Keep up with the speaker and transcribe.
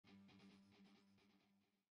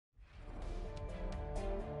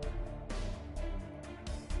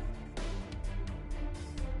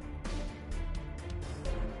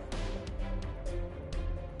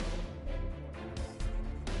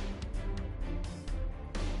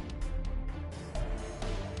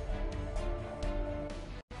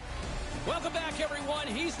Welcome back, everyone.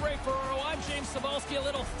 He's Ray Ferraro. I'm James Cebulski. A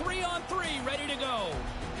little 3-on-3 ready to go.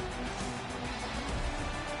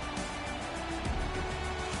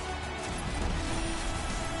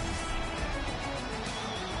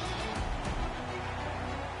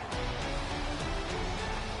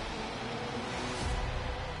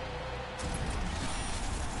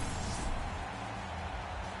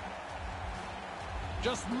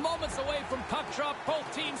 Just moments away from puck drop.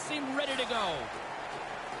 Both teams seem ready to go.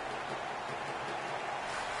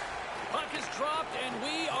 Puck is dropped, and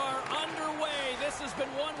we are underway. This has been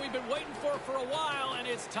one we've been waiting for a while, and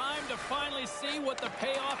it's time to finally see what the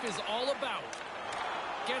payoff is all about.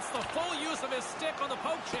 Gets the full use of his stick on the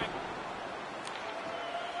poke check.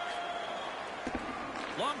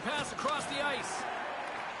 Long pass across the ice.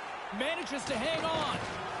 Manages to hang on.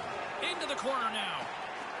 Into the corner now.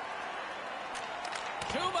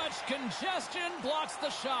 Too much congestion, blocks the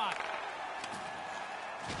shot.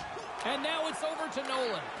 And now it's over to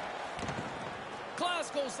Nolan.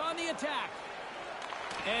 Glasgow's on the attack.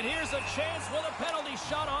 And here's a chance with a penalty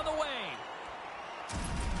shot on the way.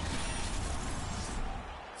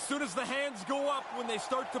 As soon as the hands go up when they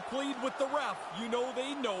start to plead with the ref, you know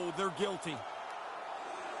they're guilty.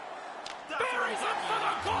 Buries it for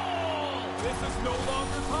the goal! This is no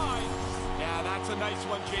longer tied. Yeah, that's a nice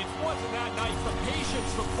one, James. Wasn't that nice? The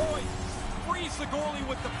patience, the poise. Freeze the goalie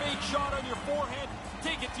with the fake shot on your forehand.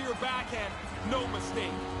 Take it to your backhand. No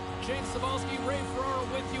mistake. James Cebulski, Ray Ferraro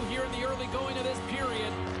with you here in the early going of this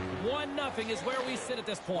period. 1-0 is where we sit at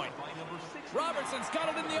this point. Robertson's got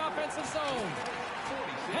it in the offensive zone.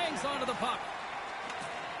 Hangs onto the puck.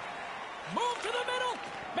 Move to the middle.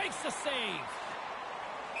 Makes the save.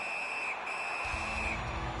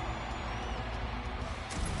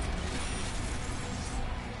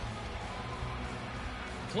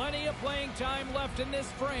 Plenty of playing time left in this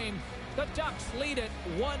frame. The Ducks lead it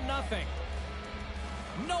 1-0.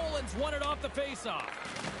 Nolan's won it off the faceoff.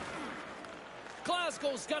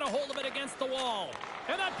 Glasgow's got a hold of it against the wall.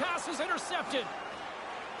 And that pass is intercepted.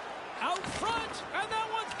 Out front, and that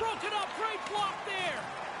one's broken up. Great block there.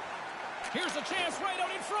 Here's a chance right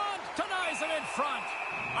out in front. Denies it in front.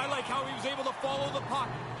 I like how he was able to follow the puck.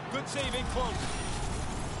 Good save in close.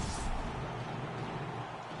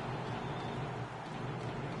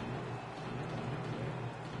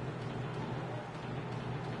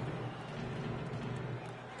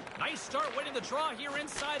 Nice start winning the draw here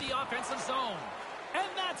inside the offensive zone. And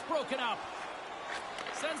that's broken up.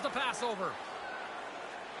 Sends the pass over.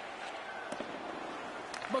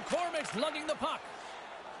 McCormick's lugging the puck.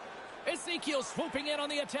 Ezekiel swooping in on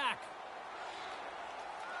the attack.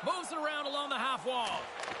 Moves it around along the half wall.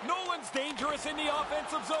 Nolan's dangerous in the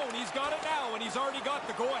offensive zone. He's got it now, and he's already got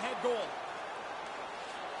the go-ahead goal.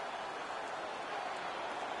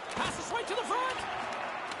 Passes right to the front.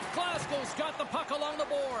 Glasgow's got the puck along the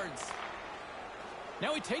boards.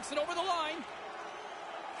 Now he takes it over the line.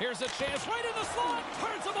 Here's a chance right in the slot.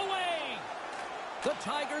 Turns him away. The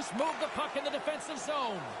Tigers move the puck in the defensive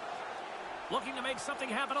zone. Looking to make something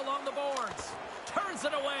happen along the boards. Turns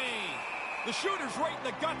it away. The shooter's right in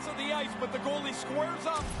the guts of the ice, but the goalie squares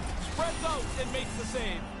up, spreads out, and makes the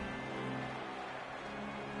save.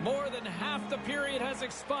 More than half the period has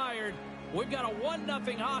expired. We've got a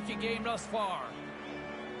 1-0 hockey game thus far.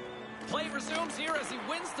 Play resumes here as he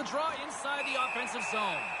wins the draw inside the offensive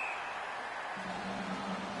zone.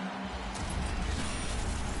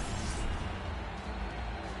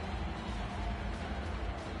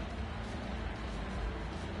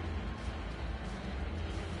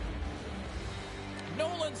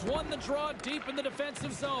 Nolan's won the draw deep in the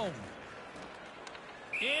defensive zone.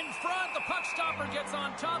 In front, the puck stopper gets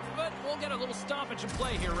on top of it. We'll get a little stoppage in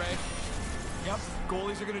play here, Ray. Yep,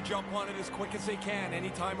 goalies are going to jump on it as quick as they can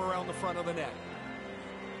anytime around the front of the net.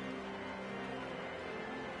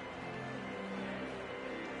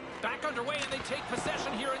 Back underway, and they take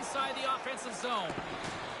possession here inside the offensive zone.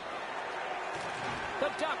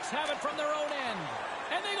 The Ducks have it from their own end.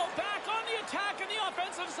 And they go back on the attack in the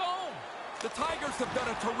offensive zone. The Tigers have done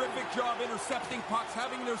a terrific job intercepting pucks,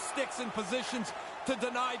 having their sticks in positions to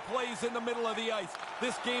deny plays in the middle of the ice.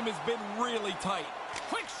 This game has been really tight.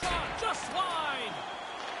 Quick shot, just wide.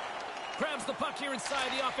 Grabs the puck here inside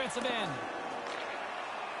the offensive end.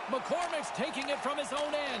 McCormick's taking it from his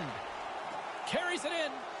own end. Carries it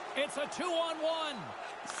in. It's a 2-on-1.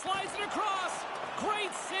 Slides it across.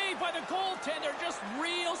 Great save by the goaltender. Just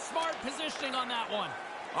real smart positioning on that one.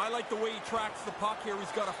 I like the way he tracks the puck here.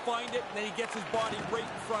 He's got to find it, and then he gets his body right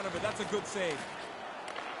in front of it. That's a good save.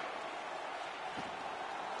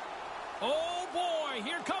 Oh, boy.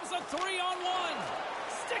 Here comes a 3-on-1.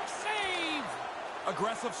 Stick save.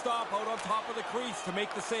 Aggressive stop out on top of the crease to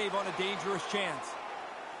make the save on a dangerous chance.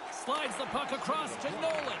 Slides the puck across to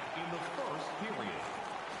Nolan. In the first period.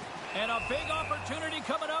 And a big opportunity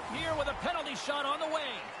coming up here with a penalty shot on the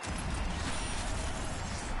way.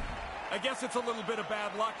 I guess it's a little bit of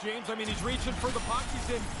bad luck, James. I mean, he's reaching for the puck.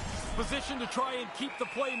 He's in position to try and keep the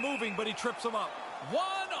play moving, but he trips him up.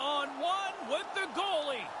 One-on-one with the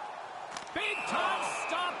goalie. Big-time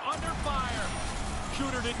stop under fire.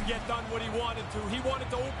 Shooter didn't get done what he wanted to. He wanted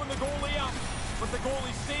to open the goalie up, but the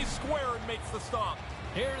goalie stays square and makes the stop.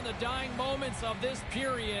 Here in the dying moments of this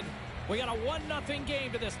period, we got a 1-0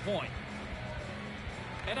 game to this point.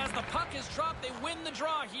 And as the puck is dropped, they win the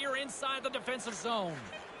draw here inside the defensive zone.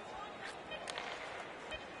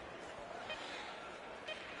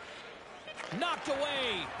 Knocked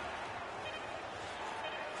away.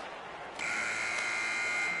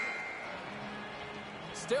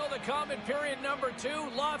 Still to come in period number 2.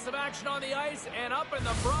 Lots of action on the ice, and up in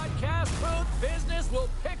the broadcast booth, business will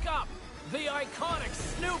pick up. The iconic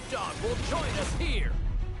Snoop Dogg will join us here.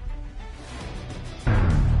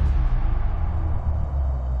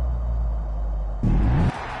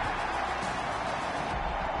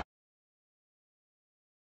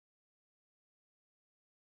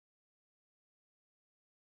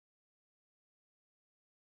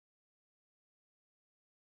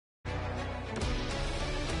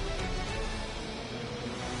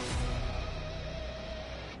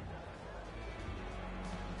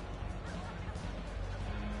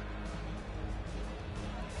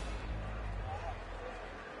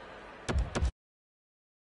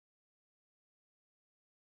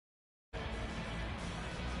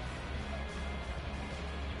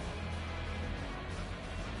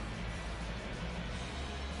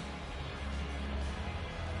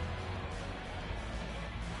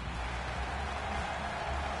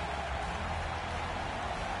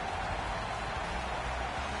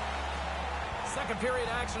 Second period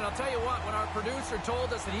action. I'll tell you what, when our producer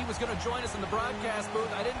told us that he was going to join us in the broadcast booth,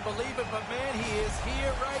 I didn't believe it, but man, he is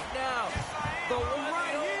here right now. Yes, I am. The one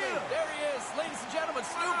right and only. here. There he is, ladies and gentlemen,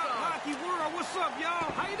 Snoop Dogg. Hockey world, what's up, y'all?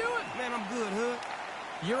 How you doing? Man, I'm good, Hood.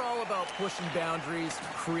 You're all about pushing boundaries,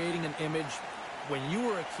 creating an image. When you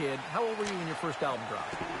were a kid, how old were you when your first album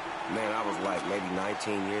dropped? Man, I was like maybe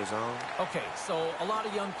 19 years old. Okay, so a lot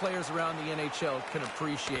of young players around the NHL can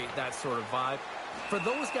appreciate that sort of vibe. For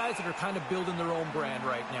those guys that are kind of building their own brand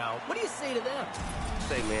right now, what do you say to them?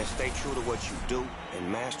 Say, man, stay true to what you do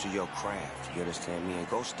and master your craft. You understand me? And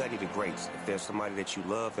go study the greats. If there's somebody that you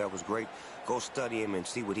love that was great, go study him and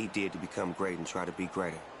see what he did to become great and try to be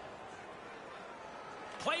greater.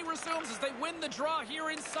 Play resumes as they win the draw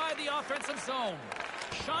here inside the offensive zone.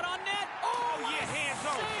 Shot on net. Oh, Yeah, hands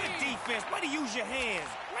on. Good defense. Way to use your hands.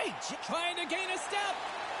 Great. Trying to gain a step.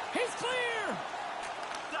 He's clear.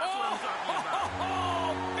 That's what I'm talking about.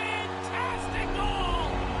 Oh, fantastic goal.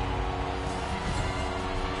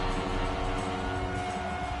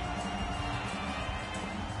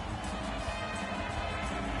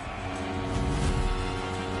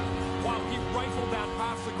 Wow, he rifled that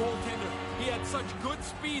past the goaltender. He had such good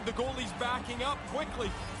speed, the goalie's backing up quickly,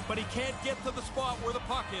 but he can't get to the spot where the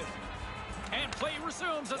puck is. And play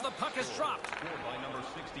resumes as the puck is dropped. Scored by number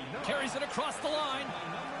 69. Carries it across the line.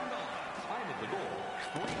 Time of the goal,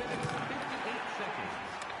 3 minutes and 58 seconds.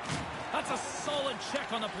 That's a solid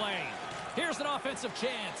check on the play. Here's an offensive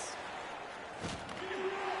chance.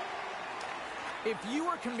 If you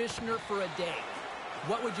were commissioner for a day,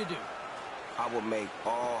 what would you do? I would make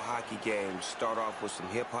all hockey games start off with some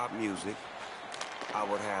hip-hop music. I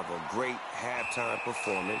would have a great halftime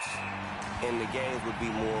performance, and the games would be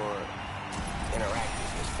more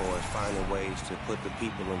interactive as far as finding ways to put the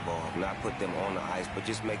people involved, not put them on the ice, but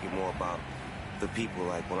just make it more about the people.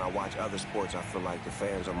 Like when I watch other sports, I feel like the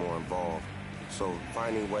fans are more involved. So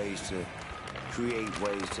finding ways to create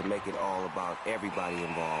ways to make it all about everybody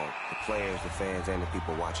involved, the players, the fans, and the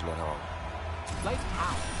people watching at home. Like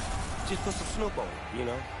how? Just put some Snoop on it, you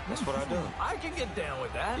know? That's what I do. I can get down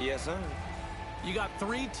with that. Yes, sir. You got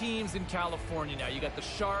 3 teams in California now. You got the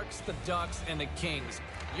Sharks, the Ducks, and the Kings.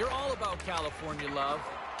 You're all about California love.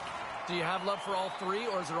 Do you have love for all 3,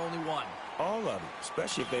 or is there only one? All of them,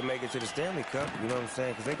 especially if they make it to the Stanley Cup, you know what I'm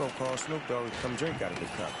saying? Because they're going to call Snoop Dogg to come drink out of the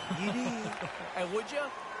cup. You did. And would you?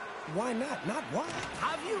 Why not? Not why?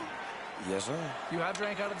 Have you? Yes, sir. You have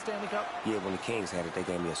drank out of the Stanley Cup? Yeah, when the Kings had it, they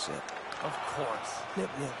gave me a sip. Of course. Nip,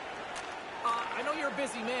 nip. I know you're a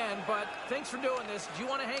busy man, but thanks for doing this. Do you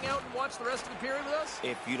want to hang out and watch the rest of the period with us?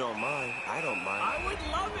 If you don't mind, I don't mind. I would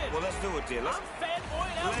love it. Well, let's do it then. I'm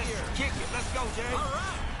fanboying out Let's here. kick it. Let's go, James. All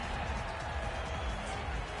right.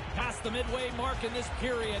 Past the midway mark in this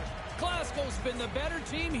period. Glasgow's been the better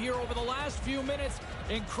team here over the last few minutes,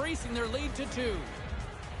 increasing their lead to 2.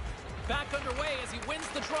 Back underway as he wins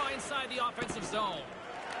the draw inside the offensive zone.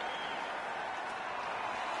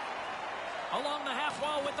 Along the half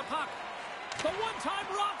wall with the puck. The one-time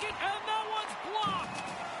rocket, and that one's blocked.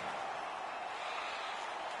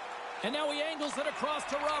 And now he angles it across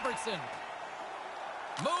to Robertson.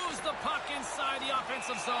 Moves the puck inside the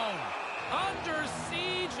offensive zone. Under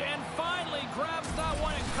siege, and finally grabs that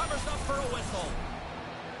one and covers up for a whistle.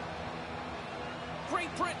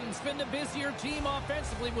 Great Britain's been the busier team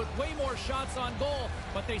offensively with way more shots on goal,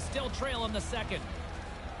 but they still trail in the second.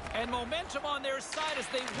 And momentum on their side as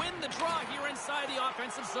they win the draw here inside the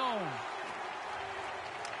offensive zone.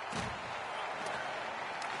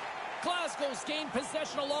 Glasgow's gained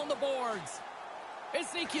possession along the boards.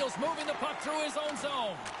 Ezekiel's moving the puck through his own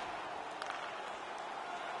zone.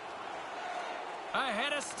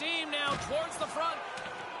 Ahead of steam now towards the front.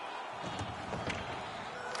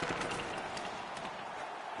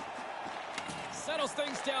 Settles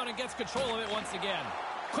things down and gets control of it once again.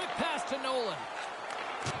 Quick pass to Nolan.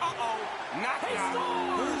 Uh-oh. Knock He out.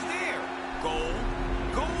 scores! Who's there? Goal.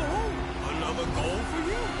 Goal who? Another goal for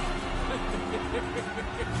you.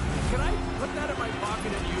 Can I put that in my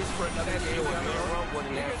pocket and use for another That's game you, down man. there? Run with it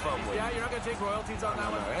and have fun with it. Yeah, you're not going to take royalties on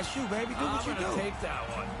that No, one? that's you, baby. Do what you I'm do. going to take that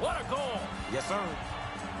one. What a goal. Yes, sir.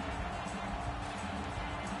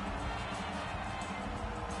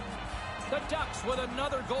 The Ducks with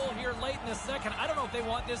another goal here late in the second. I don't know if they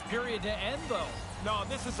want this period to end, though. No,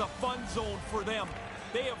 this is a fun zone for them.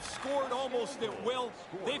 They have scored almost at will.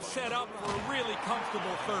 They've set up for a really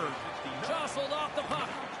comfortable third. Jostled off the puck.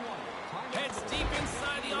 Heads deep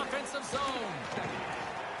inside the offensive zone.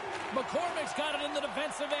 McCormick's got it in the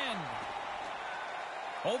defensive end.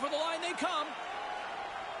 Over the line they come.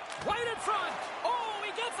 Right in front. Oh,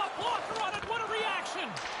 he gets a blocker on it. What a reaction.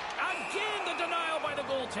 Again, the denial by the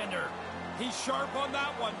goaltender. He's sharp on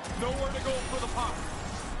that one. Nowhere to go for the puck.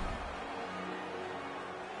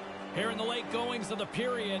 Here in the late goings of the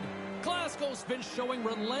period, Glasgow's been showing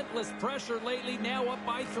relentless pressure lately, now up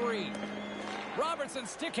by 3. Robertson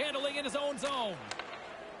stick handling in his own zone.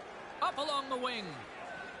 Up along the wing.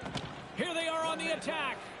 Here they are on the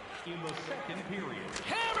attack. In the second period.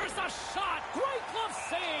 Hammers the shot. Great glove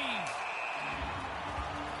save.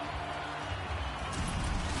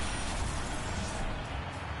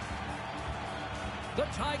 The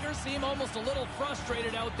Tigers seem almost a little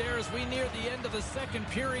frustrated out there as we near the end of the second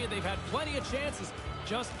period. They've had plenty of chances,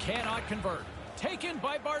 just cannot convert. Taken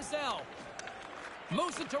by Barzell.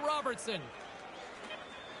 Moves it to Robertson.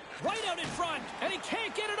 Right out in front, and he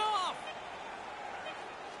can't get it off.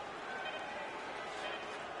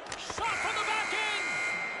 Shot from the back end.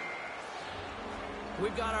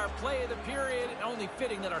 We've got our play of the period. Only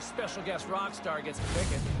fitting that our special guest rock star gets to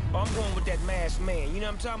pick it. Oh, I'm going with that masked man. You know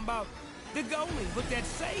what I'm talking about? The goalie with that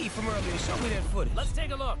save from earlier. Show me that footage. Let's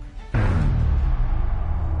take a look.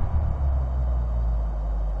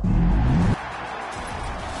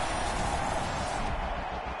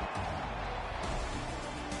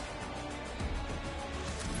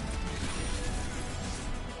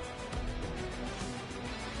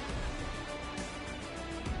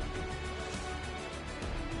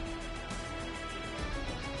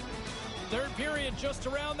 Third period just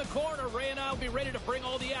around the corner. Ray and I will be ready to bring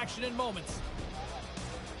all the action in moments.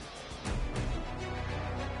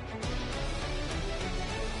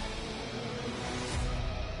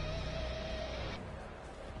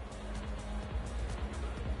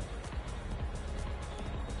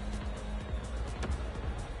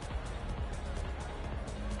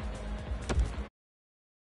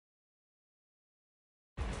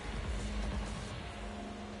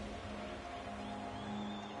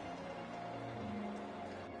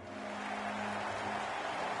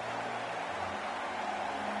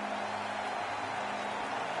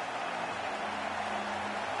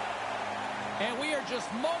 And we are just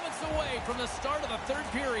moments away from the start of the third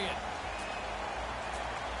period.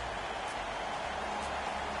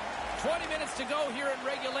 20 minutes to go here in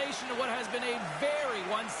regulation of what has been a very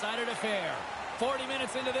one-sided affair. 40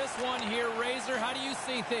 minutes into this one here, Razor. How do you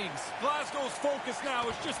see things? Glasgow's focus now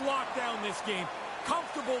is just lock down this game.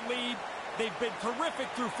 Comfortable lead. They've been terrific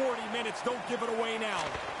through 40 minutes. Don't give it away now.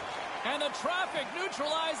 And the traffic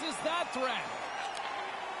neutralizes that threat.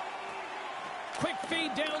 Quick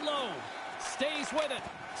feed down low. Stays with it.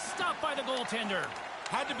 Stopped by the goaltender.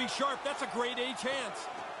 Had to be sharp. That's a grade A chance.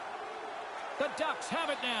 The Ducks have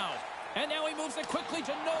it now. And now he moves it quickly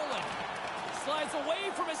to Nolan. Slides away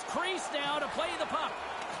from his crease now to play the puck.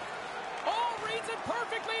 Oh, reads it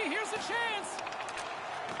perfectly. Here's a chance.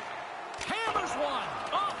 Hammers one.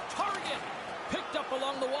 Off target. Picked up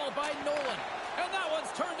along the wall by Nolan. And that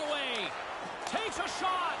one's turned away. Takes a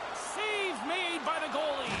shot. Save made by the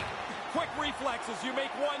goalie. Quick reflexes. You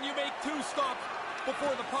make one, you make two stops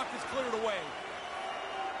before the puck is cleared away.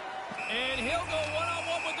 And he'll go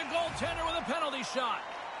one-on-one with the goaltender with a penalty shot.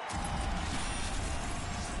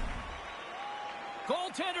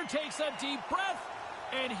 Goaltender takes a deep breath,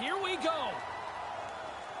 and here we go.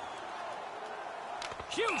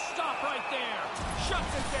 Huge stop right there.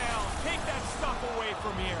 Shuts it down. Take that stuff away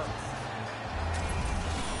from here.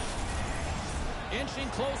 Inching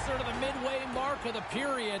closer to the midway mark of the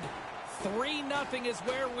period. 3-0 is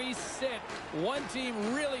where we sit. One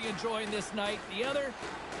team really enjoying this night. The other,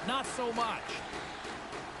 not so much.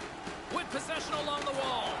 With possession along the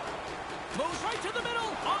wall. Moves right to the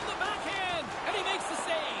middle. On the backhand. And he makes the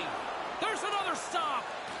save. There's another stop.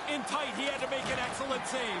 In tight, he had to make an excellent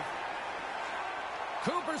save.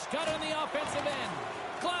 Cooper's got it on the offensive end.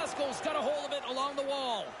 Glasgow's got a hold of it along the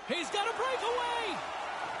wall. He's got a breakaway.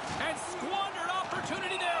 And squandered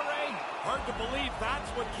opportunity there, Ray. Hard to believe that's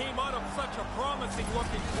what came out of such a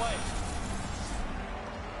promising-looking play.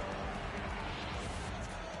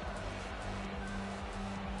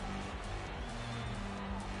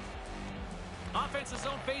 Offensive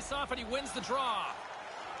zone face-off, and he wins the draw.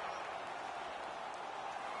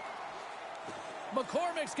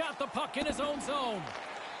 McCormick's got the puck in his own zone.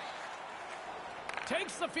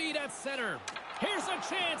 Takes the feed at center. Here's a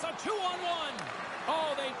chance, a 2-on-1.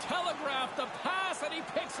 Oh, they telegraphed the pass, and he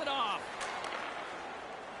picks it off.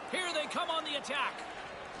 Here they come on the attack.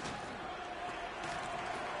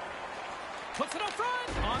 Puts it up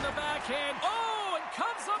front. On the backhand. Oh, and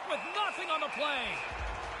comes up with nothing on the play.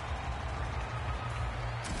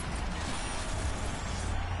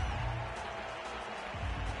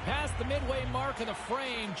 Past the midway mark of the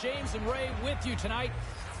frame, James and Ray with you tonight.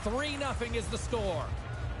 3-0 is the score.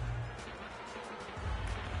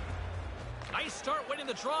 Nice start winning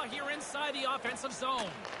the draw here inside the offensive zone.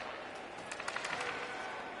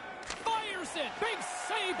 Fires it. Big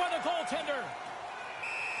save by the goaltender.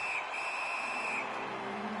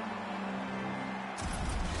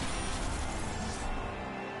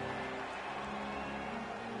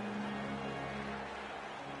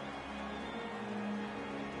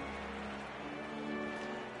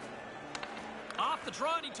 Off the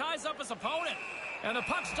draw, and he ties up his opponent. And the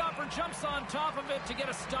puck stopper jumps on top of it to get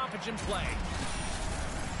a stoppage in play.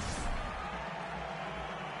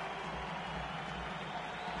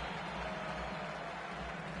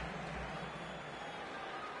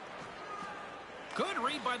 Good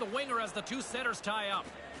read by the winger as the two centers tie up.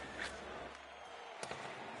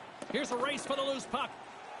 Here's a race for the loose puck.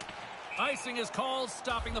 Icing is called,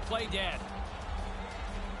 stopping the play dead.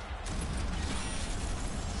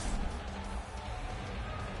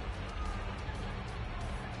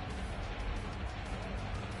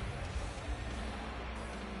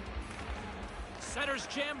 Center's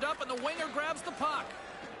jammed up, and the winger grabs the puck.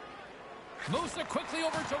 Moves it quickly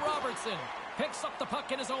over to Robertson. Picks up the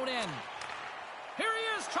puck in his own end. Here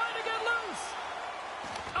he is, trying to get loose.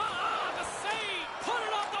 The save. Put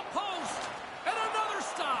it off the post. And another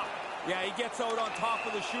stop. Yeah, he gets out on top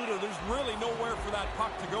of the shooter. There's really nowhere for that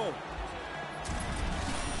puck to go.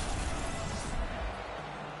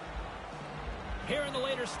 Here in the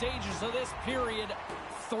later stages of this period,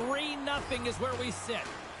 3-0 is where we sit.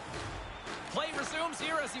 Play resumes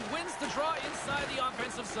here as he wins the draw inside the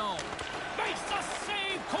offensive zone. Makes the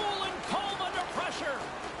save, cool and calm under pressure.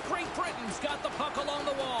 Great Britain's got the puck along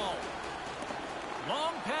the wall.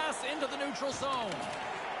 Long pass into the neutral zone.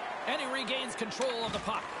 And he regains control of the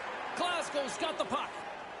puck. Glasgow's got the puck.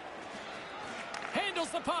 Handles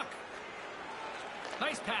the puck.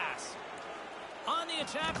 Nice pass. On the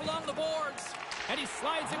attack along the boards. And he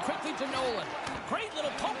slides it quickly to Nolan. Great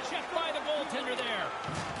little poke check by the goaltender there.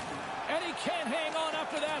 And he can't hang on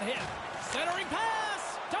after that hit. Centering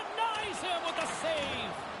pass. Denies him with a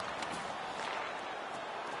save.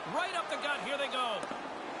 Right up the gut. Here they go.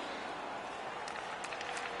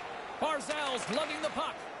 Barzal's lugging the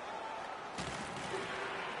puck.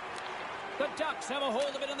 The Ducks have a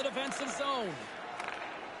hold of it in the defensive zone.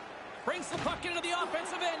 Brings the puck into the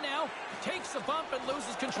offensive end now. Takes a bump and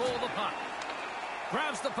loses control of the puck.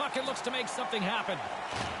 Grabs the puck and looks to make something happen.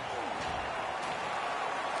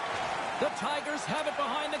 The Tigers have it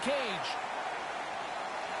behind the cage.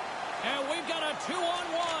 And we've got a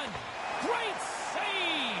 2-on-1. Great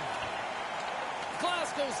save!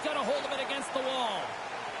 Glasgow's got a hold of it against the wall.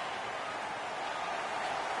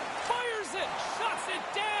 Fires it! Shuts it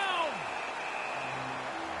down!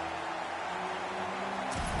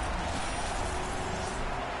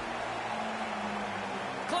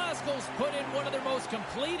 Glasgow's put in one of their most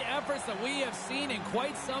complete efforts that we have seen in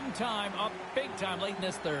quite some time, up big time late in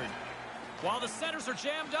this third. While the centers are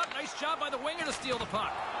jammed up, nice job by the winger to steal the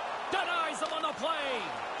puck. Denies him on the play.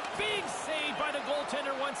 Big save by the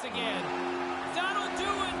goaltender once again. That'll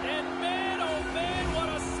do it, and man, oh man, what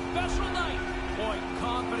a special night. Boy,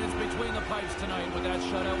 confidence between the pipes tonight with that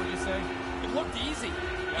shutout, would you say? It looked easy.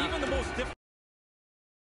 Yeah. Even the most difficult.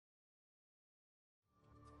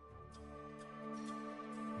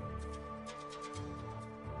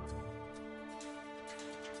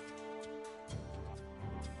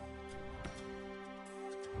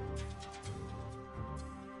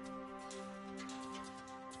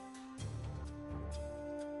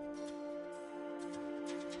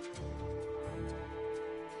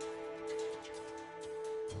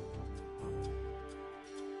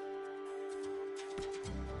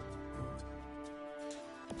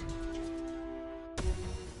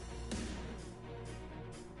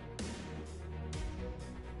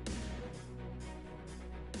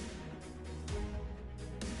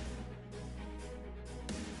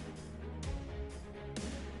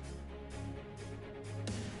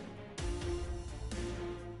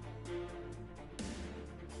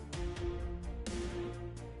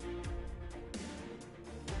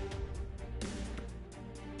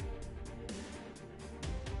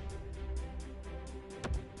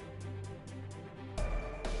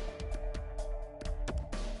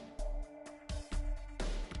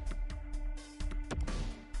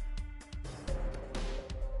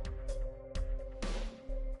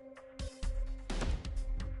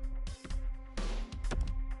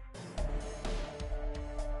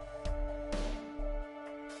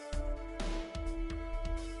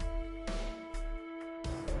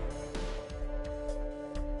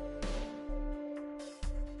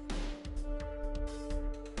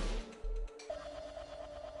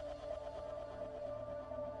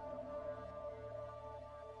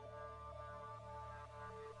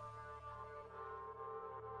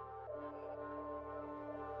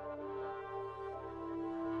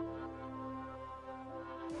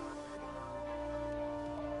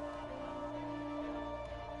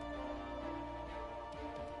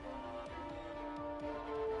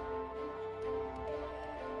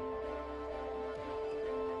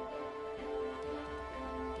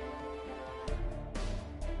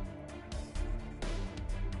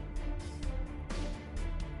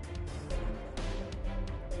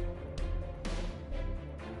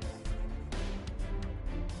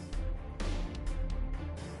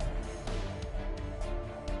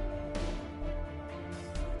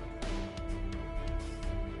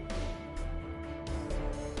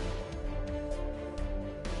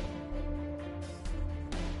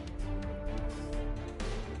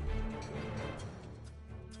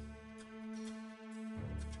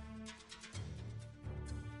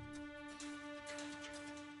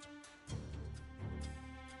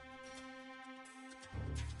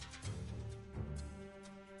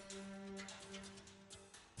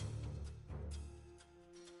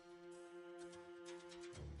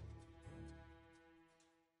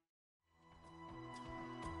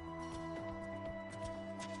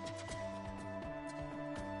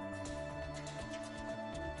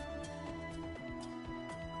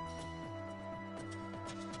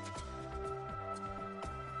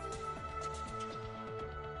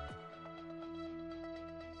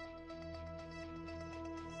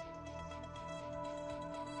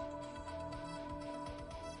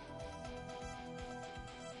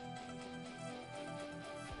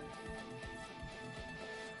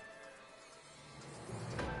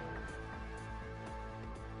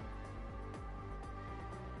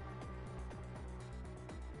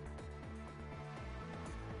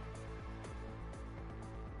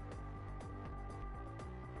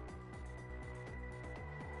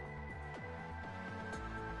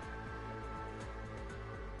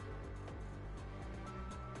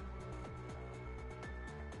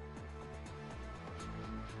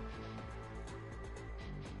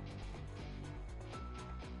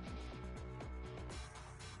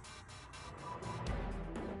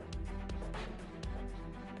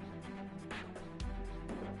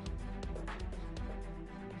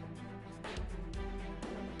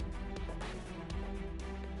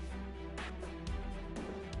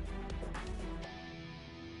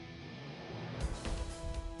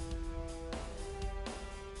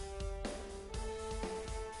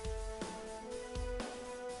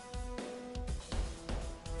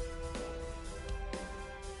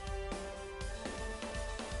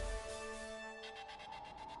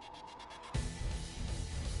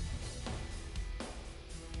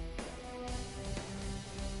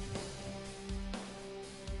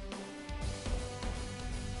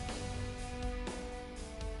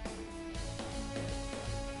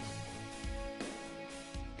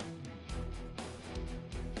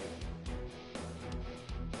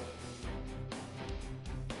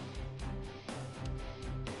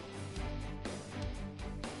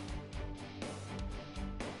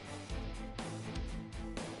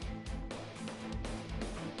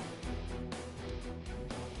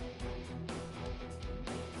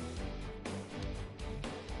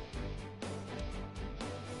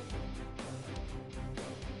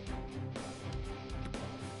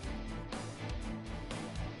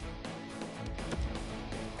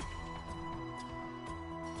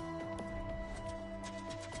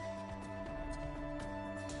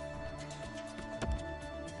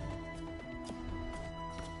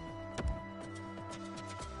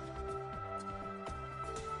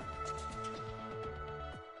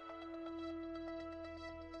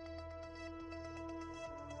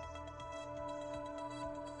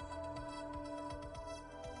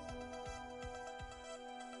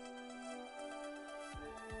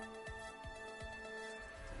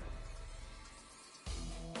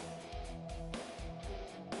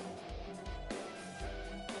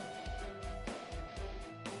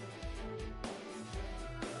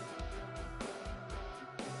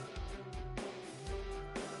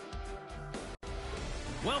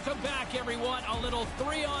 Welcome back, everyone. A little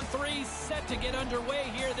 3-on-3 set to get underway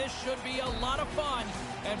here. This should be a lot of fun,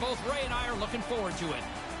 and both Ray and I are looking forward to it.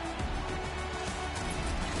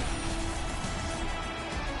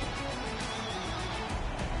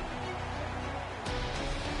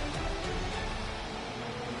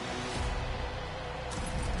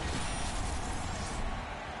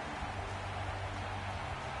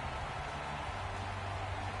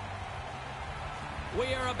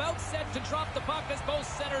 We are about set to drop the puck as both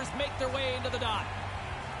centers make their way into the dot.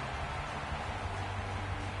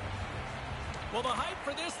 Well, the hype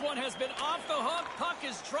for this one has been off the hook. Puck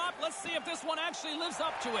is dropped. Let's see if this one actually lives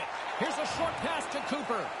up to it. Here's a short pass to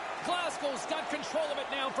Cooper. Glasgow's got control of it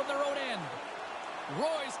now from their own end.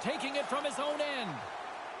 Roy's taking it from his own end.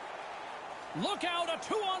 Look out, a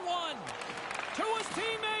 2-on-1. To his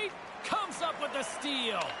teammate. Comes up with the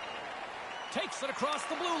steal. Takes it across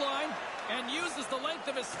the blue line and uses the length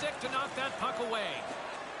of his stick to knock that puck away.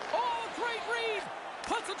 Oh, great read!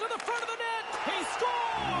 Puts it to the front of the net. He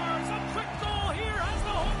scores! A quick goal here has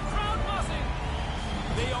the home crowd buzzing.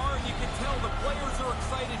 They are, and you can tell the players are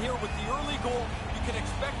excited here with the early goal. You can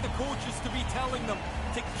expect the coaches to be telling them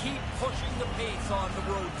to keep pushing the pace on the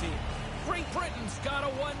road team. Great Britain's got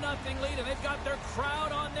a 1-0 lead, and they've got their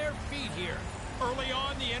crowd on their feet here. Early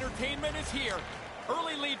on, the entertainment is here.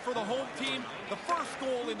 Early lead for the home team, the first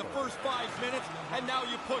goal in the first 5 minutes, and now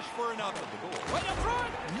you push for another. Right up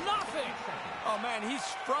front, nothing. Oh, man, he's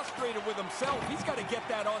frustrated with himself. He's got to get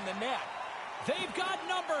that on the net. They've got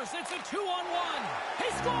numbers. It's a 2-on-1. He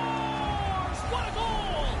scores! What a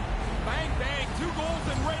goal! Bang, bang, 2 goals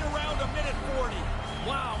in right around a minute 40.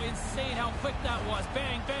 Wow, insane how quick that was.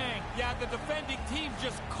 Bang, bang. Yeah, the defending team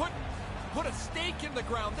just couldn't put a stake in the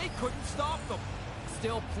ground. They couldn't stop them.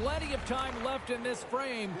 Still plenty of time left in this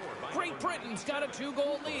frame. Great Britain's got a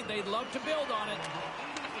 2-goal lead. They'd love to build on it.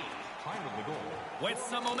 Time of the goal. With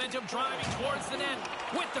some momentum driving towards the net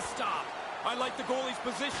with the stop. I like the goalie's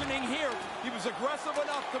positioning here. He was aggressive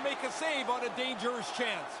enough to make a save on a dangerous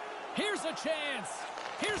chance. Here's a chance.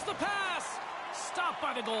 Here's the pass. Stopped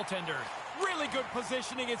by the goaltender. Really good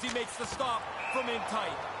positioning as he makes the stop from in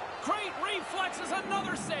tight. Great reflexes,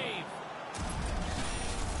 another save.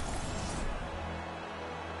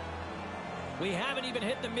 We haven't even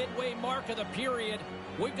hit the midway mark of the period.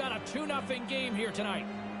 We've got a 2-0 game here tonight.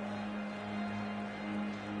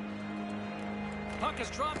 Puck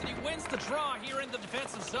is dropped and he wins the draw here in the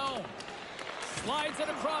defensive zone. Slides it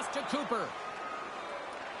across to Cooper.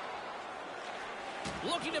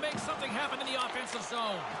 Looking to make something happen in the offensive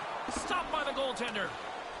zone. Stopped by the goaltender.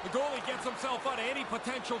 The goalie gets himself out of any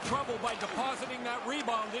potential trouble by depositing that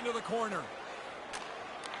rebound into the corner.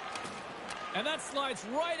 And that slides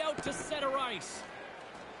right out to center ice.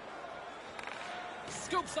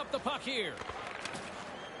 Scoops up the puck here.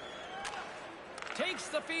 Takes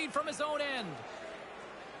the feed from his own end.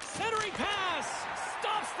 Centering pass.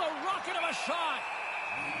 Stops the rocket of a shot.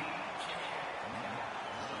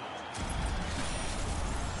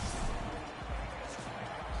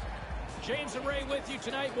 James and Ray with you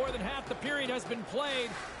tonight. More than half the period has been played,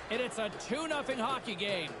 and it's a 2-0 hockey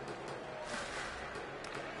game.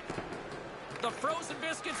 The frozen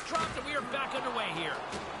biscuits dropped, and we are back underway here.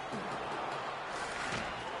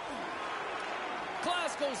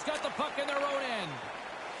 Glasgow's got the puck in their own end.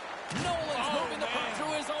 Nolan's moving the puck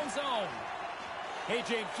through his own zone. Hey,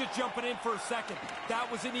 James, just jumping in for a second.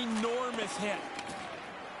 That was an enormous hit.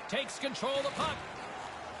 Takes control of the puck.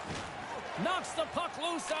 Knocks the puck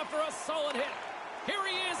loose after a solid hit. Here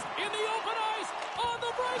he is in the open ice on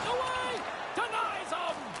the breakaway. Denies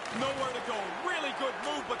him. Nowhere to go. Really good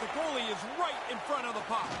move, but the goalie is right in front of the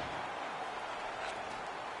puck.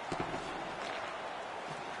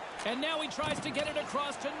 And now he tries to get it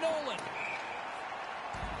across to Nolan.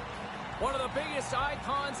 One of the biggest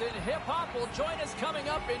icons in hip-hop will join us coming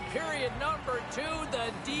up in period number 2,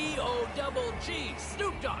 the D-O-double-G.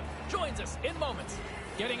 Snoop Dogg joins us in moments.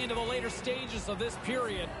 Getting into the later stages of this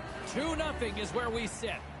period, 2-0 is where we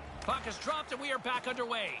sit. Puck is dropped and we are back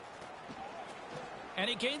underway. And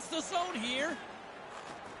he gains the zone here.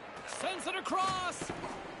 Sends it across.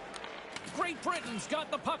 Great Britain's got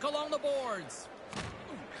the puck along the boards.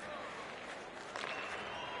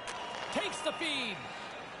 Takes the feed.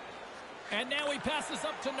 And now he passes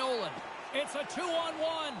up to Nolan. It's a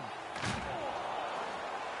 2-on-1.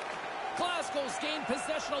 Glasgow's gained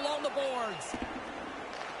possession along the boards.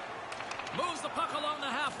 Moves the puck along the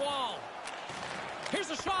half wall. Here's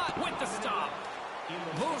a shot with the stop.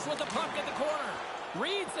 Moves with the puck in the corner.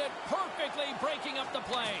 Reads it perfectly, breaking up the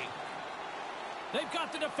play. They've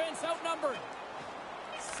got the defense outnumbered.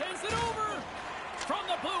 Sends it over from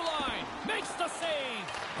the blue line. Makes the save.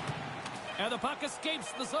 And the puck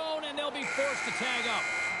escapes the zone, and they'll be forced to tag up.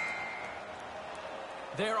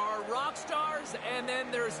 There are rock stars, and then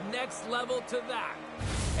there's next level to that.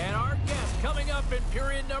 And our guest coming up in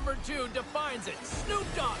period number 2 defines it. Snoop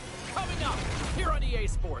Dogg coming up here on EA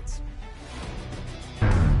Sports.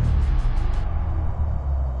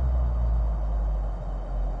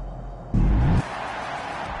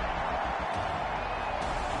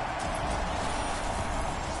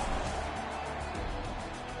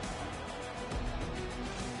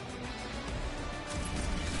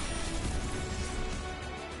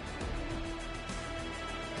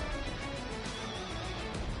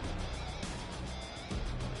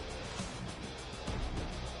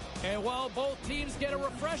 And while both teams get a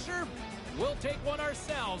refresher, we'll take one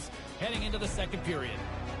ourselves heading into the second period.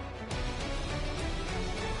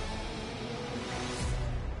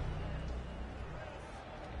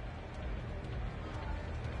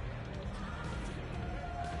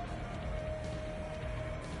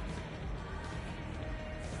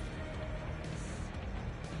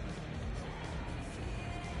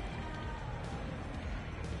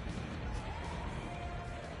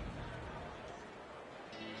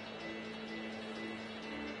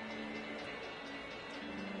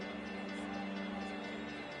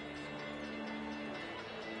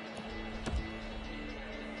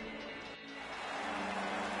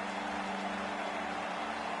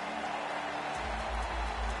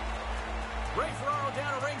 Ray Ferraro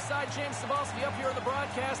down at ringside, James Cebulski up here in the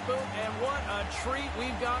broadcast booth, and what a treat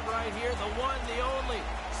we've got right here. The one, the only,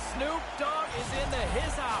 Snoop Dogg is in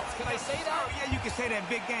his house. Can I say that? Oh, yeah, you can say that,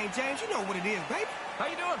 big game, James. You know what it is, baby.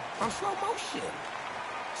 How you doing? I'm slow motion.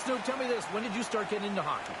 Snoop, tell me this. When did you start getting into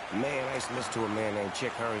hockey? Man, I used to listen to a man named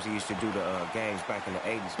Chick Hearns. He used to do the games back in the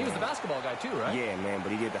 80s. He was the basketball guy, too, right? Yeah, man,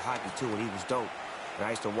 but he did the hockey, too, and he was dope. And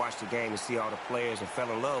I used to watch the game and see all the players and fell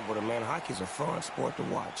in love with him, man. Hockey's a fun sport to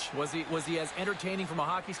watch. Was he as entertaining from a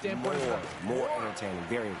hockey standpoint? More entertaining.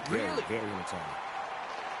 Very entertaining.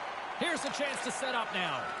 Here's a chance to set up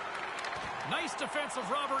now. Nice defensive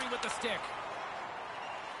robbery with the stick.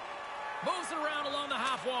 Moves it around along the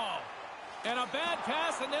half wall. And a bad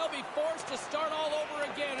pass, and they'll be forced to start all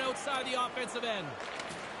over again outside the offensive end.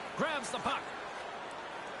 Grabs the puck.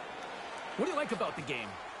 What do you like about the game?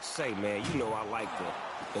 Say, man, you know I like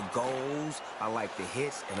the goals, I like the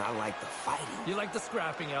hits, and I like the fighting. You like the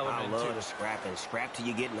scrapping element, I love the scrapping. Scrap till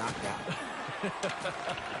you get knocked out.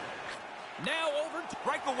 Now over to...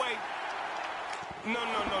 Breakaway. No,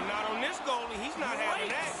 not on this goalie. He's not having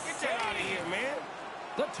that. Get that out of here, man.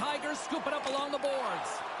 The Tigers scoop it up along the boards.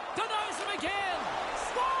 Denies him again.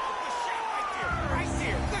 Score! Good shot right there. Right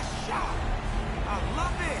there. Good shot. I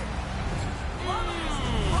love it.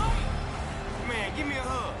 Man, give me a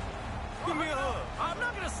hug. Give me a hug. I'm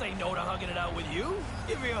not going to say no to hugging it out with you.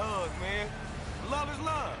 Give me a hug, man. Love is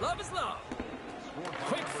love. Love is love.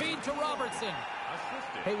 Quick feed to Robertson.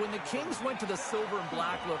 Hey, when the Kings went to the silver and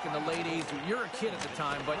black look in the late 80s, you're a kid at the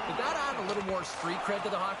time, but did that add a little more street cred to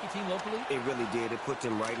the hockey team locally? It really did. It put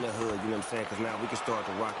them right in the hood, you know what I'm saying? Because now we can start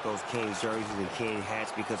to rock those Kings jerseys and King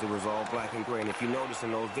hats because it was all black and gray. And if you notice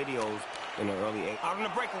in those videos in the early 80s... Out on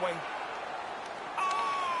the breakaway.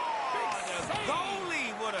 The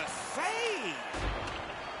goalie, what a save!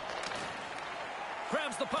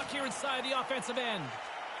 Grabs the puck here inside the offensive end.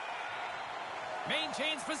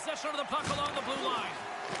 Maintains possession of the puck along the blue line.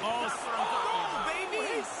 Oh, baby!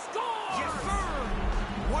 He scores! Yes, sir!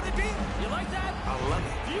 What a deal! You like that? I love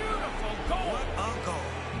it. Beautiful goal! What a goal.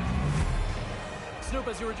 Snoop,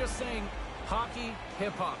 as you were just saying, hockey,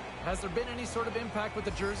 hip-hop. Has there been any sort of impact with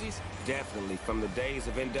the jerseys? Definitely. From the days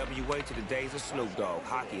of NWA to the days of Snoop Dogg,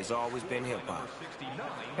 hockey has always been hip-hop.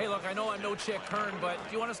 Hey, look, I know I'm no Chick Hearn, but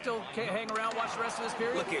do you want to still hang around, watch the rest of this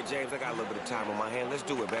period? Look here, James, I got a little bit of time on my hand. Let's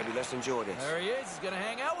do it, baby. Let's enjoy this. There he is. He's going to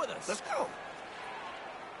hang out with us. Let's go.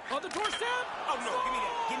 On the doorstep. Oh, no, give me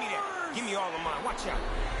that. Give me that. Give me all of mine. Watch out.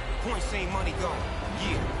 Point seen, money gone.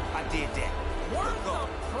 Yeah, I did that. Worth the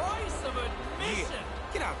price of admission. Yeah.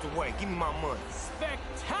 Get out the way. Give me my money.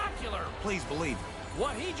 Spectacular. Please believe it.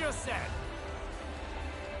 What he just said.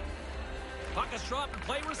 Puck is dropped and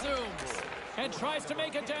play resumes. And tries to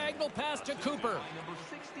make a diagonal pass to Cooper.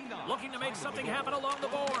 Looking to make something happen along the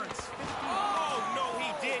boards. Oh, no,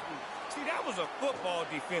 he didn't. See, that was a football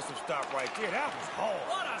defensive stop right there. That was hard.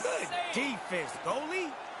 What a good save. defense,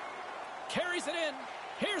 goalie. Carries it in.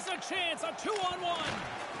 Here's a chance, a 2-on-1.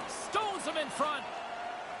 Stones him in front.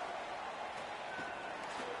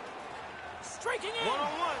 Striking in.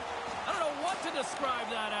 One-on-one. I don't know what to describe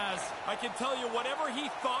that as. I can tell you whatever he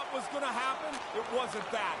thought was going to happen, it wasn't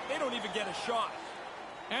that. They don't even get a shot.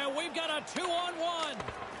 And we've got a 2-on-1.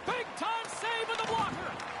 Big time save with the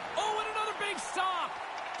blocker. Oh, and another big stop.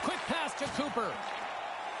 Quick pass to Cooper.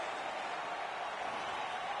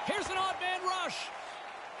 Here's an odd man rush.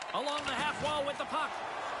 Along the half wall with the puck.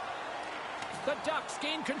 The Ducks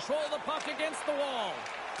gain control of the puck against the wall.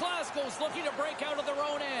 Glasgow's looking to break out of their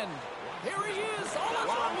own end. Here he is. All out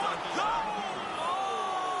for one. Goal!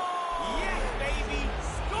 Oh! Yes, baby.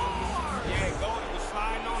 Score! Yeah, Goldie was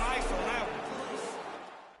sliding on ice on that one.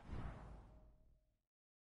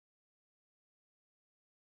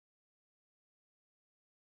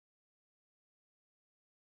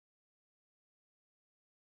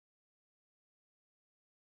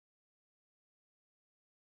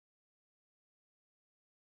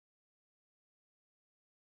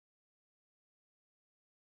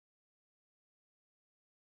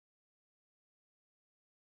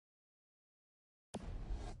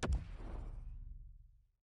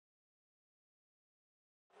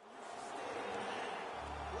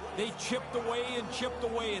 They chipped away and chipped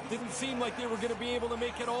away. It didn't seem like they were going to be able to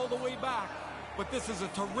make it all the way back. But this is a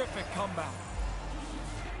terrific comeback.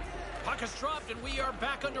 Puck is dropped, and we are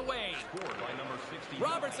back underway. Scored by number 69.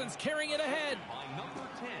 Robertson's carrying it ahead. By number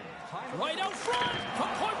 10. Right out front from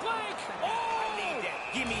point blank. I Oh! need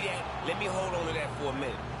that. Give me that. Let me hold on to that for a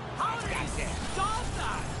minute. How did got he that. stop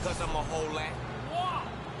that? Because I'm a whole lot. Wow!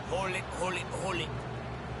 Hold it, hold it, hold it.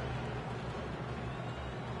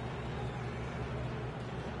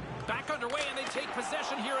 Back underway, and they take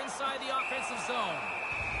possession here inside the offensive zone.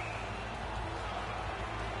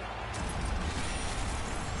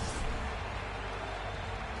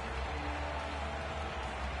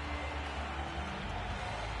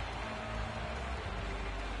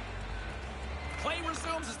 Play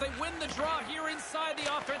resumes as they win the draw here inside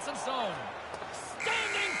the offensive zone.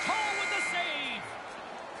 Standing tall with the save.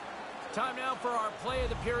 Time now for our play of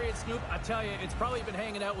the period, Snoop. I tell you, it's probably been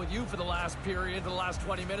hanging out with you for the last period, for the last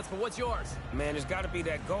 20 minutes, but what's yours? Man, there's got to be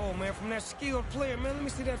that goal, man, from that skilled player, man. Let me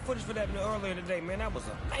see that footage for that earlier today, man. That was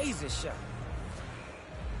an amazing shot.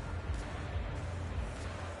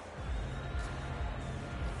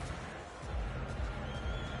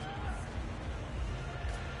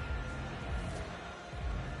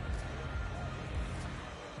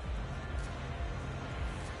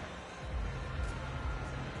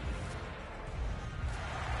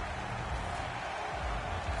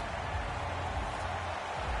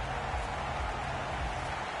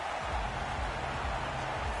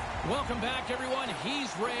 Welcome back, everyone. He's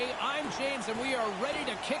Ray, I'm James, and we are ready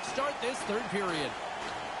to kickstart this third period.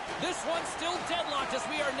 This one's still deadlocked as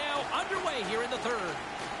we are now underway here in the third.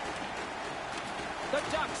 The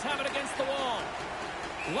Ducks have it against the wall.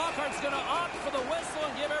 Lockhart's going to opt for the whistle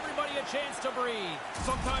and give everybody a chance to breathe.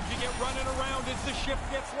 Sometimes you get running around as the shift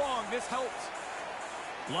gets long. This helps.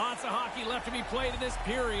 Lots of hockey left to be played in this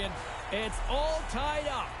period. It's all tied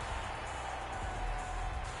up.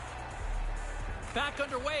 Back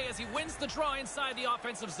underway as he wins the draw inside the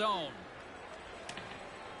offensive zone.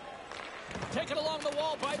 Taken along the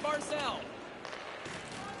wall by Barzell.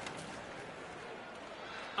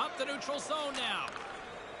 Up the neutral zone now.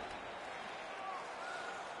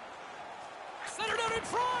 Centered out in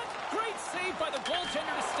front. Great save by the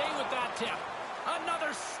goaltender to stay with that tip.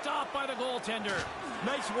 Another stop by the goaltender.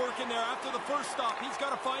 Nice work in there. After the first stop, he's got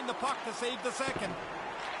to find the puck to save the second.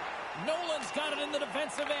 Nolan's got it in the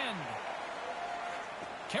defensive end.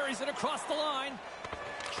 Carries it across the line.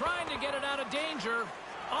 Trying to get it out of danger.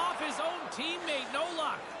 Off his own teammate. No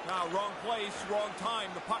luck. Now, wrong place, wrong time.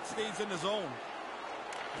 The puck stays in the zone.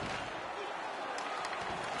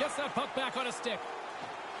 Gets that puck back on a stick.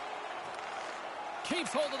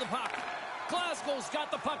 Keeps hold of the puck. Glasgow's got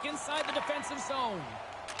the puck inside the defensive zone.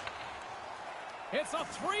 It's a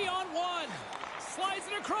 3-on-1. Slides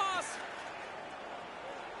it across.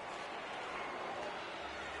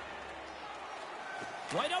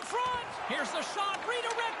 Right out front. Here's the shot.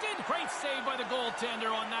 Redirected. Great save by the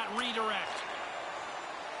goaltender on that redirect.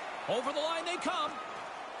 Over the line they come.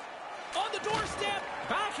 On the doorstep.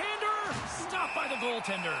 Backhander. Stopped by the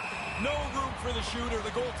goaltender. No room for the shooter.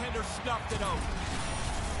 The goaltender snuffed it out.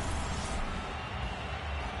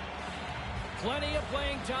 Plenty of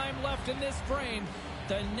playing time left in this frame.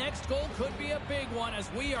 The next goal could be a big one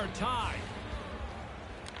as we are tied.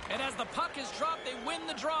 And as the puck is dropped, they win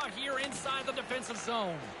the draw here inside the defensive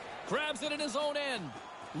zone. Grabs it in his own end.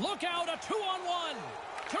 Look out, a 2-on-1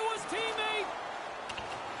 to his teammate.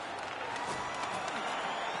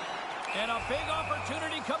 And a big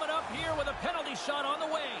opportunity coming up here with a penalty shot on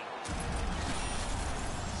the way.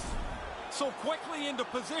 So quickly into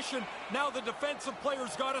position, now the defensive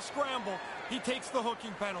player's got to scramble. He takes the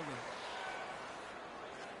hooking penalty.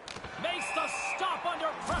 Makes the stop under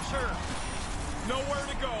pressure. Nowhere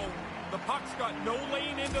to go. The puck's got no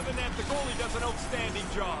lane into the net. The goalie does an outstanding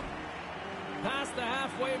job. past the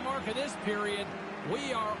halfway mark of this period.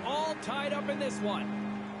 We are all tied up in this one.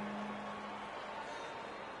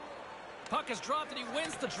 Puck is dropped and he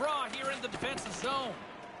wins the draw here in the defensive zone.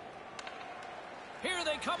 Here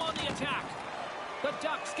they come on the attack. The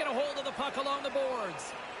Ducks get a hold of the puck along the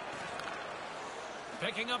boards.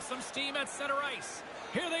 Picking up some steam at center ice.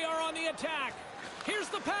 Here they are on the attack. Here's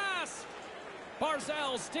the pass.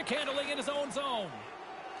 Barzal stick handling in his own zone.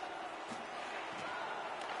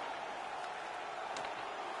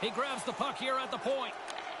 He grabs the puck here at the point.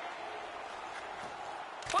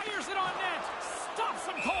 Fires it on net. Stops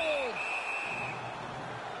him cold.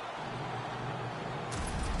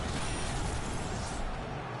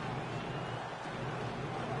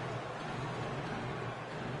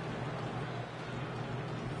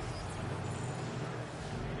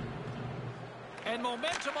 And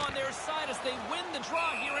momentum on their side as they win the draw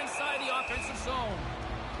here inside the offensive zone.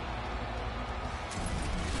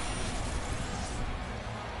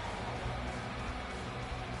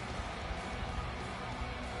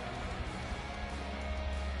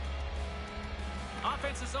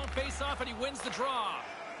 Offensive zone face-off, and he wins the draw.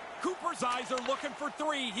 Cooper's eyes are looking for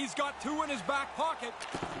three. He's got two in his back pocket.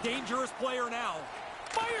 Dangerous player now.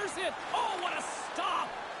 Fires it. Oh, what a stop.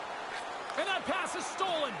 And that pass is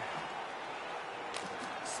stolen.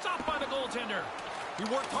 Stopped by the goaltender. He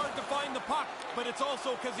worked hard to find the puck, but it's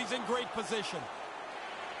also because he's in great position.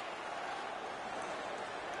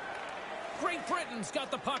 Great Britain's got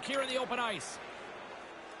the puck here in the open ice.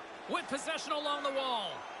 With possession along the wall.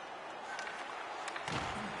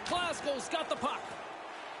 Glasgow's got the puck.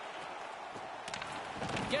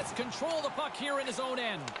 Gets control of the puck here in his own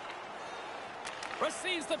end.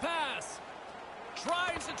 Receives the pass.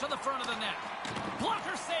 Drives it to the front of the net.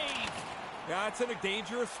 Blocker save. Yeah, it's in a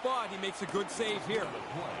dangerous spot. He makes a good save here.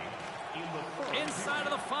 Inside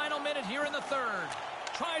of the final minute here in the third.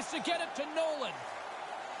 Tries to get it to Nolan.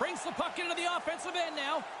 Brings the puck into the offensive end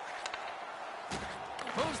now.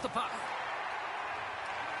 Moves the puck.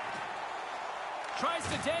 Tries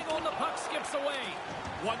to dangle and the puck skips away.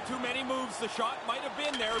 One too many moves. The shot might have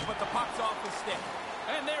been there, but the puck's off the stick.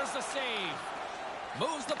 And there's the save.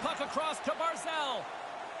 Moves the puck across to Barzal.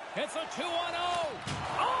 It's a 2-on-0.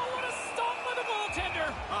 Oh, what a stop by the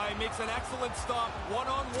goaltender. He makes an excellent stop.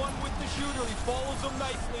 One-on-one with the shooter. He follows him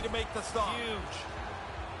nicely to make the stop. Huge.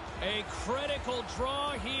 A critical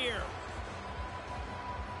draw here.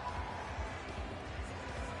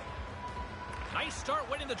 Nice start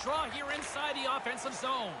winning the draw here inside the offensive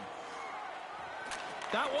zone.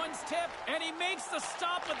 That one's tipped, and he makes the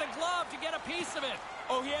stop with the glove to get a piece of it.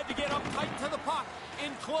 Oh, he had to get up tight to the puck.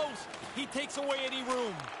 In close, he takes away any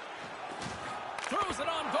room. Throws it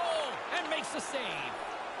on goal and makes the save.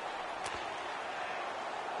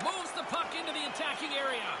 Moves the puck into the attacking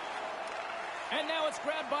area. And now it's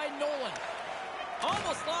grabbed by Nolan.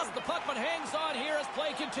 Almost lost the puck, but hangs on here as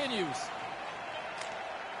play continues.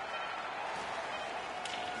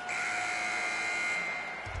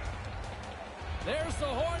 There's the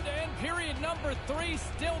horn to end period number 3.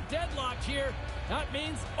 Still deadlocked here. That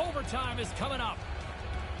means overtime is coming up.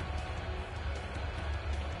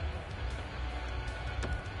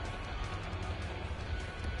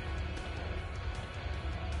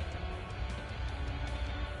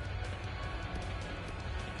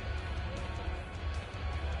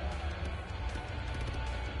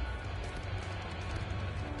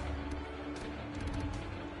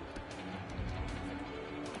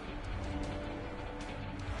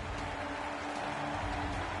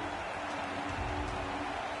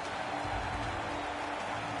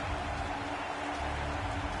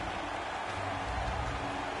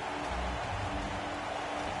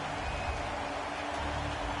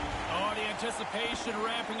 Anticipation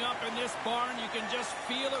ramping up in this barn. You can just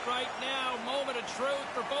feel it right now. Moment of truth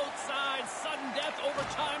for both sides. Sudden death,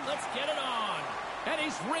 overtime. Let's get it on. And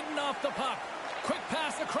he's ridden off the puck. Quick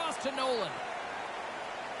pass across to Nolan.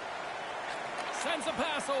 Sends a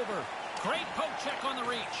pass over. Great poke check on the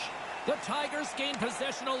reach. The Tigers gain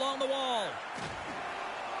possession along the wall.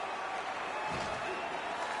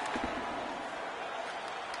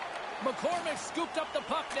 McCormick scooped up the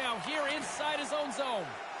puck now here inside his own zone.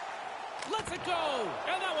 Lets it go,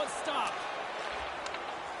 and that one's stopped.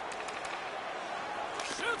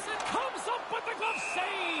 Shoots it, comes up with the glove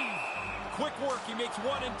save. Quick work, he makes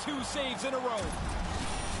 1 and 2 saves in a row.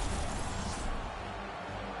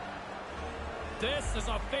 This is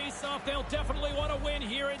a face-off they'll definitely want to win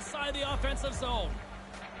here inside the offensive zone.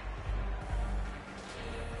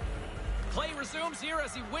 Play resumes here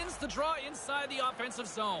as he wins the draw inside the offensive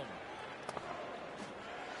zone.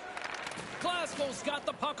 Glasgow's got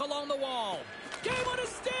the puck along the wall. Game on his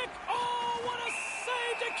stick. Oh, what a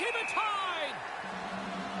save to keep it tied.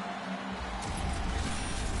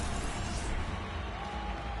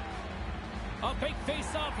 Fake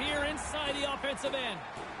face-off here inside the offensive end.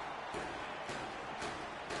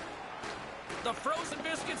 The frozen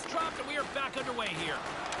biscuits dropped, and we are back underway here.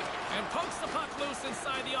 And pokes the puck loose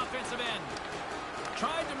inside the offensive end.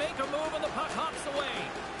 Tried to make a move, and the puck hops away.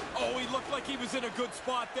 Oh, he looked like he was in a good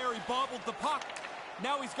spot there. He bobbled the puck.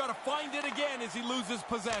 Now he's got to find it again as he loses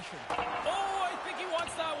possession. Oh, I think he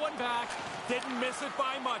wants that one back. Didn't miss it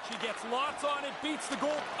by much. He gets lots on it, beats the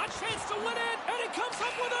goal. A chance to win it, and he comes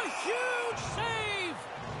up with a huge save.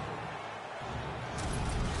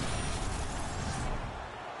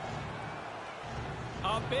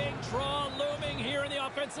 A big draw looming here in the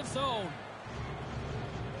offensive zone.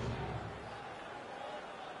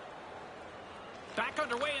 Back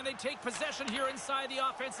underway, and they take possession here inside the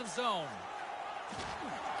offensive zone.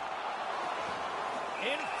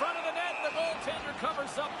 In front of the net, the goaltender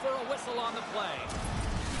covers up for a whistle on the play.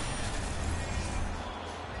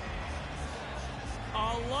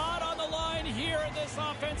 A lot on the line here in this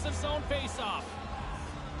offensive zone faceoff.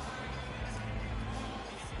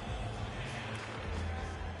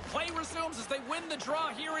 Play resumes as they win the draw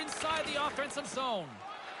here inside the offensive zone.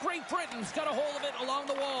 Great Britain's got a hold of it along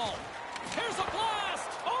the wall. Here's a blast!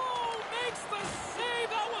 Oh, makes the save!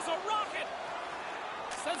 That was a rocket!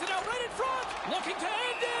 Sends it out right in front! Looking to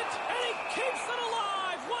end it! And he keeps it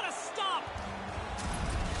alive! What a stop!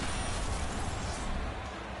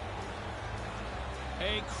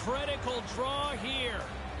 A critical draw here.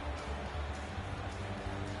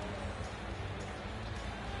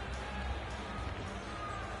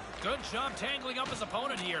 Good job tangling up his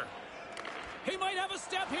opponent here. He might have a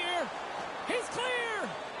step here. He's clear!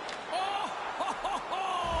 Oh, ho, ho,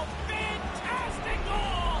 ho. Fantastic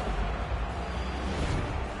goal!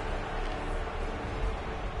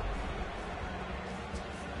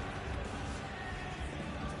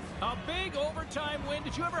 A big overtime win.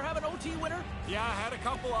 Did you ever have an OT winner? Yeah, I had a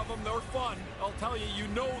couple of them. They're fun. I'll tell you, you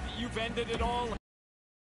know that you've ended it all.